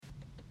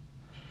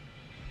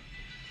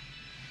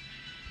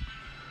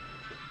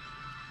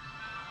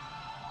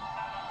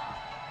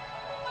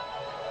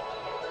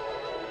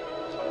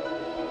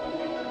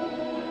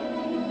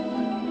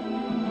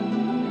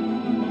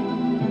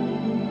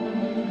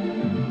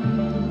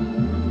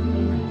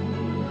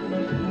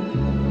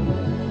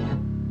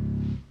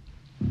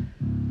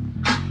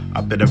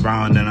I've been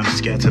around and I'm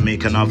scared to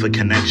make another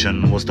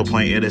connection. What's the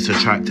point of this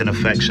attracting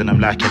affection? I'm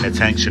lacking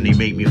attention. You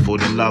make me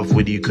fall in love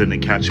with you,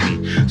 couldn't catch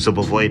me. So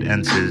avoid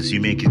enters, you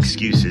make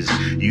excuses,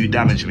 you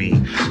damage me.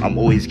 I'm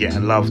always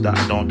getting love that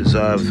I don't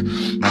deserve.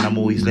 Man, I'm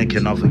always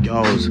linking other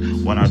girls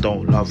when I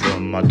don't love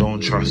them. I don't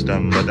trust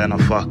them, but then I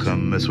fuck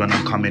them. It's when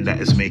I'm coming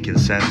that it's making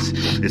sense.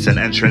 It's an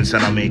entrance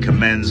and I make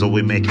amends, or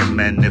we're making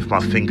men. If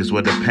my fingers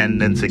were the pen,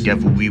 then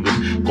together we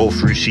would go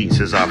through sheets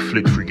as I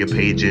flick through your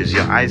pages.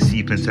 Your eyes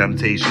seep in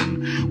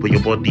temptation, but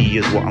your body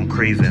is what I'm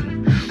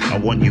craving. I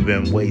want you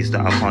in ways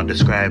that I can't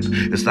describe.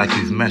 It's like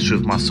you've meshed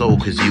with my soul,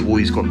 cause you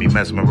always got me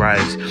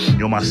mesmerized.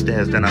 You're my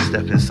stairs, then I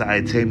step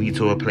inside. Take me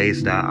to a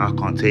place that I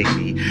can't take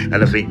me.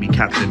 Elevate me,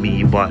 capture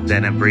me, but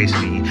then embrace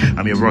me.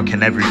 I'm your rock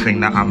and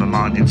everything that I'm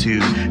amounting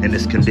to in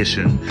this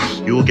condition.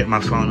 You will get my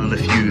phone on the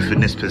fuse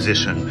in this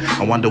position.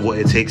 I wonder what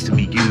it takes to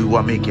meet you.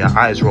 I make your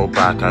eyes roll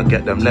back, I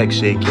get them legs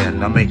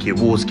shaking, I make your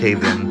walls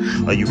cave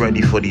in. Are you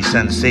ready for these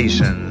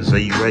sensations? Are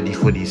you ready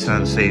for these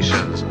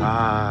sensations?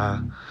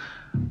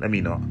 Let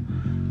me know.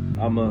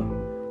 I'm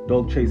a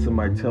dog chasing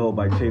my tail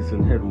by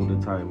chasing head all the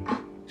time.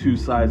 Two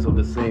sides of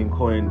the same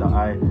coin that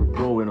I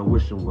throw in a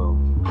wishing well,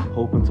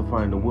 hoping to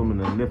find a woman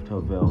and lift her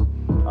veil.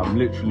 I'm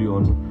literally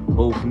on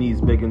both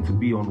knees begging to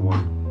be on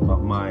one,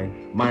 but my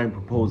mind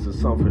proposes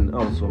something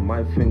else when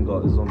my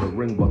finger is on the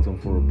ring button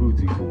for a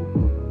booty call.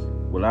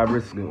 Will I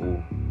risk it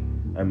all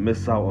and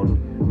miss out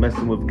on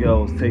messing with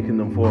girls, taking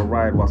them for a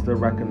ride whilst they're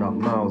racking up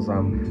miles?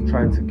 I'm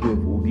trying to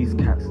give all these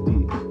cats D,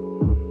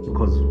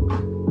 because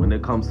when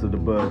it comes to the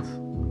birds,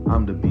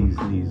 I'm the bee's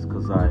knees,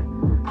 cause I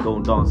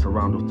don't dance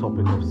around the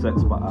topic of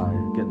sex, but I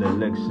get their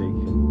legs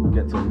shaking,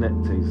 get to neck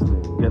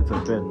tasting, get to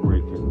bed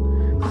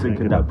breaking,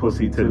 sinking that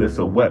pussy till it's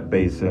a wet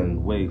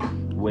basin. Wait,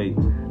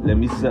 let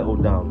me settle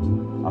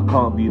down. I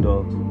can't be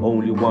the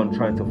only one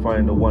trying to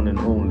find the one and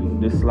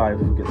only. This life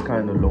gets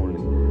kinda lonely,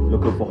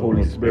 looking for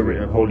Holy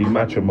Spirit and holy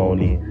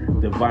matrimony,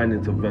 divine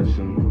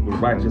intervention with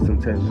righteous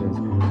intentions,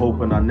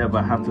 hoping I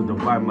never have to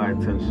divide my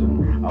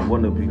attention. I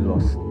wanna be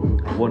lost,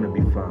 I wanna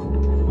be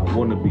found, I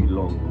wanna be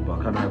long,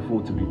 but can I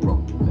afford to be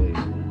wrong?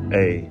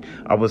 Hey,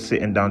 I was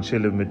sitting down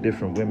chilling with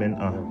different women.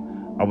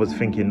 I was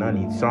thinking I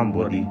need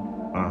somebody.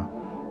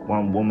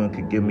 One woman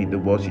could give me the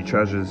world she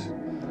treasures.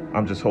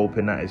 I'm just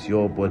hoping that it's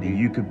your body.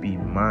 You could be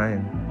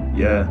mine.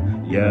 Yeah,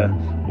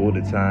 all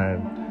the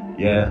time.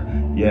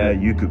 Yeah,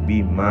 you could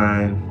be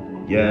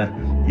mine. Yeah,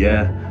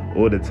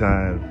 all the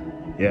time.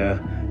 Yeah.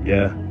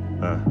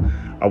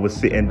 I was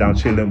sitting down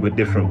chilling with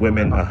different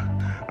women.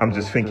 I'm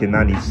just thinking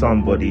I need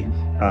somebody.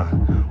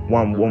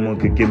 One woman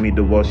could give me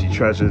the world she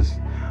treasures.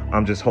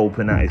 I'm just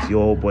hoping that it's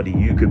your body.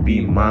 You could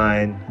be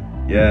mine.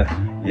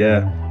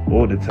 Yeah,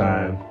 all the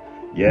time.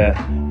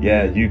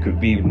 Yeah, you could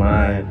be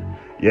mine.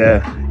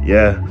 Yeah,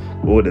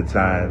 all the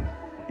time.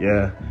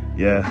 Yeah.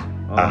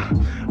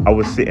 I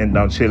was sitting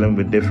down chilling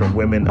with different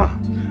women.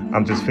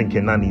 I'm just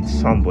thinking I need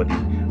somebody.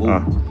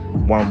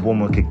 One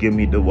woman could give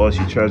me the world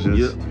she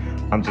treasures.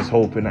 I'm just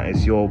hoping that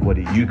it's your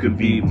body. You could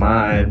be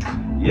mine.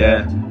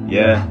 Yeah,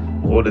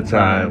 all the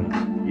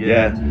time.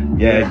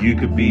 Yeah, you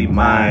could be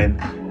mine.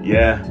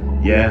 Yeah,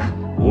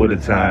 all the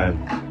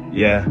time.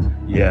 Yeah.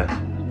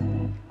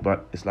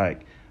 But it's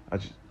like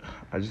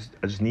I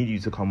just need you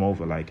to come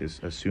over like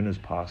as soon as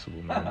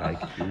possible, man.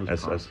 Like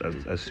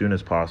as soon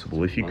as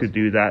possible. If you could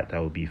do that,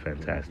 that would be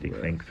fantastic.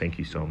 Thank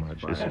you so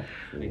much.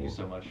 Thank you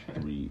so much.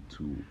 3,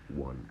 2,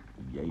 1,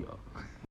 yeah.